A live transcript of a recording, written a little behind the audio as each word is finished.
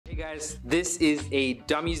guys, this is a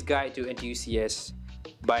Dummy's Guide to NTU CS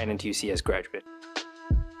by an NTU CS graduate.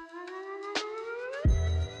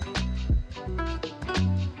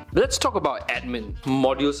 Let's talk about admin,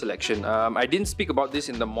 module selection. I didn't speak about this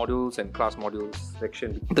in the modules and class modules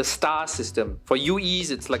section. The star system. For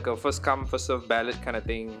UEs, it's like a first come, first serve ballot kind of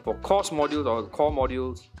thing. For course modules or core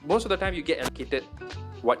modules, most of the time you get allocated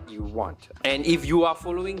what you want. And if you are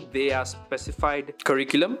following their specified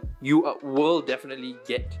curriculum, you will definitely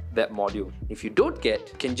get that module. If you don't get,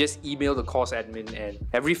 you can just email the course admin, and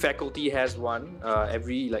every faculty has one.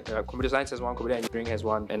 Computer science has one, computer engineering has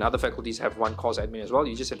one, and other faculties have one course admin as well.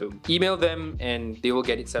 You just have to email them and they will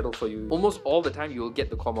get it settled for you. Almost all the time you will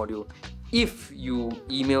get the core module if you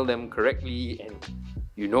email them correctly and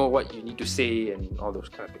you know what you need to say and all those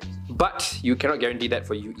kind of things. But you cannot guarantee that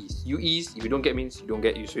for UEs. UEs, if you don't get means you don't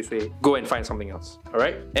get, you say go and find something else.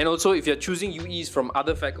 Alright? And also, if you're choosing UEs from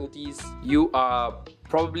other faculties, you are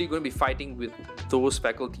probably going to be fighting with those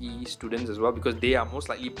faculty students as well, because they are most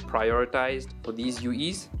likely prioritized for these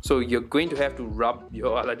UEs. So you're going to have to rub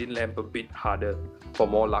your Aladdin lamp a bit harder for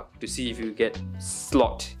more luck to see if you get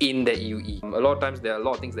slot in that UE. A lot of times there are a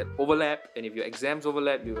lot of things that overlap, and if your exams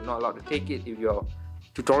overlap, you're not allowed to take it. If your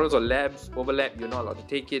tutorials or labs overlap, you're not allowed to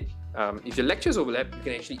take it. If your lectures overlap, you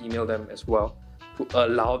can actually email them as well to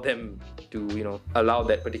allow them to, allow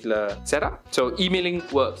that particular setup. So emailing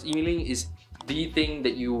works. Emailing is the thing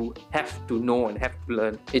that you have to know and have to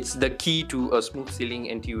learn. It's the key to a smooth sailing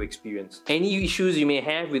NTU experience. Any issues you may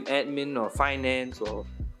have with admin or finance or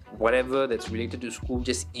whatever that's related to school,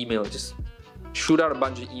 just email. Just shoot out a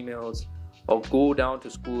bunch of emails or go down to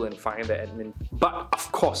school and find the admin. But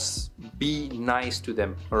of course, be nice to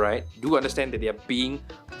them, alright? Do understand that they are being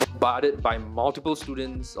bombarded by multiple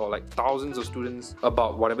students or like thousands of students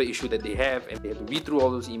about whatever issue that they have, and they have to read through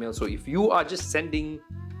all those emails. So if you are just sending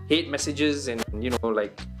hate messages and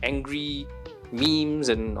like angry memes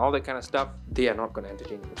and all that kind of stuff, they are not going to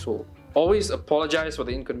entertain you. So always apologize for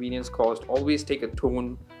the inconvenience caused. Always take a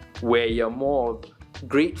tone where you're more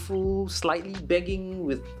grateful, slightly begging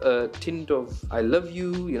with a tint of I love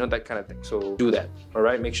you, that kind of thing. So do that, all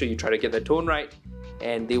right? Make sure you try to get that tone right,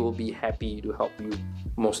 and they will be happy to help you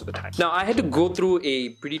most of the time. Now, I had to go through a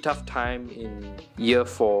pretty tough time in year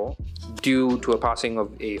 4 due to a passing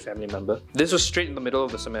of a family member. This was straight in the middle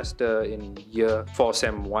of the semester in year 4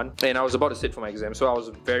 Sem 1, and I was about to sit for my exam, so I was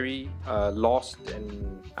very lost,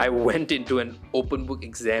 and I went into an open book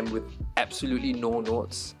exam with absolutely no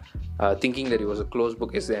notes. Thinking that it was a closed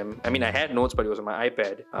book exam. I mean, I had notes, but it was on my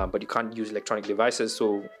iPad, but you can't use electronic devices,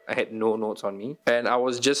 so I had no notes on me, and I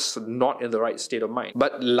was just not in the right state of mind.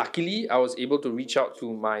 But luckily, I was able to reach out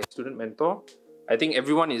to my student mentor. I think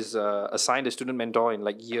everyone is assigned a student mentor in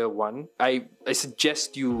like year 1. I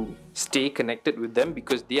suggest you stay connected with them,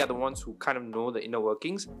 because they are the ones who kind of know the inner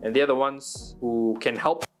workings, and they are the ones who can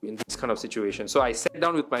help in this kind of situation. So I sat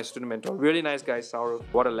down with my student mentor, really nice guy, Saurav,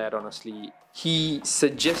 what a lad, honestly. He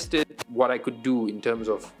suggested what I could do in terms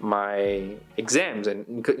of my exams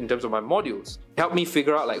and in terms of my modules. He helped me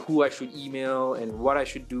figure out like who I should email and what I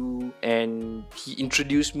should do, and he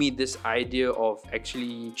introduced me this idea of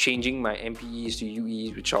actually changing my MPEs to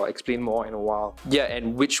UEs, which I'll explain more in a while. Yeah,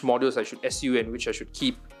 and which modules I should SU and which I should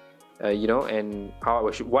keep. And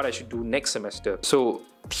what I should do next semester. So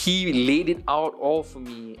he laid it out all for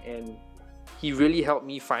me, and he really helped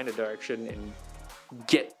me find a direction and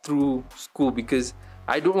get through school, because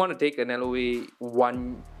I don't want to take an LOA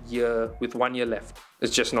 1 year with 1 year left.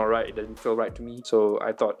 It's just not right. It doesn't feel right to me. So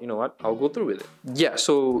I thought, you know what, I'll go through with it. Yeah,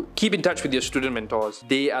 so keep in touch with your student mentors.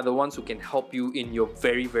 They are the ones who can help you in your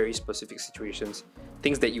very, very specific situations.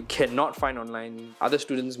 Things that you cannot find online. Other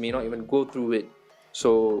students may not even go through it.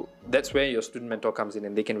 So that's where your student mentor comes in,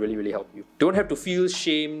 and they can really, really help you. Don't have to feel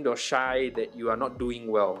shamed or shy that you are not doing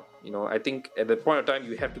well. I think at the point of time,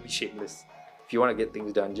 you have to be shameless. If you want to get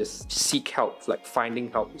things done, just seek help. Like, finding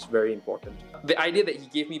help is very important. The idea that he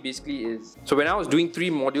gave me basically is, so when I was doing 3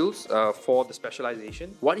 modules for the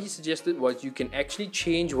specialization, what he suggested was you can actually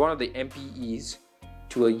change one of the MPEs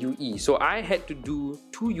to a UE. So I had to do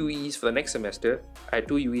 2 UEs for the next semester. I had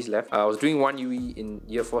 2 UEs left. I was doing 1 UE in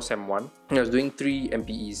year 4 Sem 1, and I was doing 3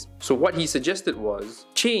 MPEs. So what he suggested was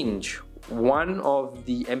change one of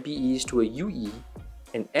the MPEs to a UE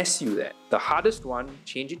and SU that. The hardest one,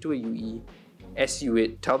 change it to a UE, SU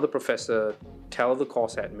it, tell the professor, tell the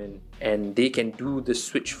course admin, and they can do the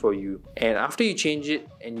switch for you. And after you change it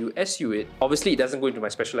and you SU it, obviously it doesn't go into my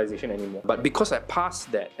specialization anymore. But because I passed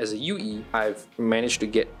that as a UE, I've managed to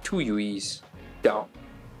get 2 UEs down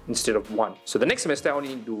instead of 1. So the next semester I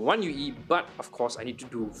only need to do 1 UE, but of course I need to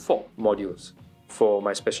do 4 modules for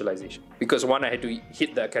my specialization. Because one, I had to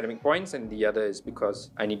hit the academic points, and the other is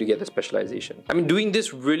because I need to get the specialization. I mean, doing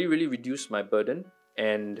this really reduced my burden,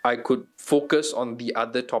 and I could focus on the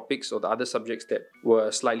other topics or the other subjects that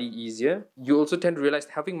were slightly easier. You also tend to realize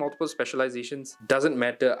having multiple specializations doesn't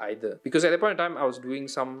matter either. Because at that point in time, I was doing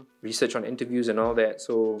some research on interviews and all that,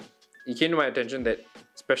 so it came to my attention that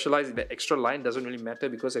specializing, that extra line doesn't really matter,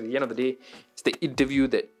 because at the end of the day, it's the interview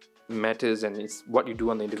that matters, and it's what you do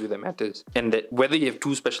on the interview that matters, and that whether you have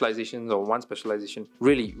 2 specializations or 1 specialization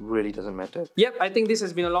really doesn't matter. Yep, I think this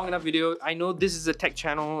has been a long enough video. I know this is a tech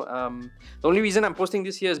channel. The only reason I'm posting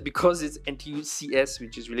this here is because it's NTU CS,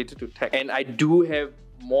 which is related to tech, and I do have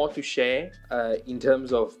more to share in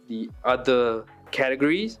terms of the other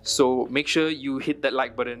categories. So make sure you hit that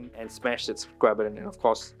like button and smash that subscribe button, and of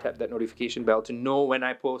course tap that notification bell to know when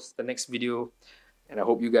I post the next video. And I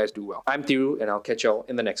hope you guys do well. I'm Thiru, and I'll catch y'all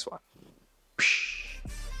in the next one.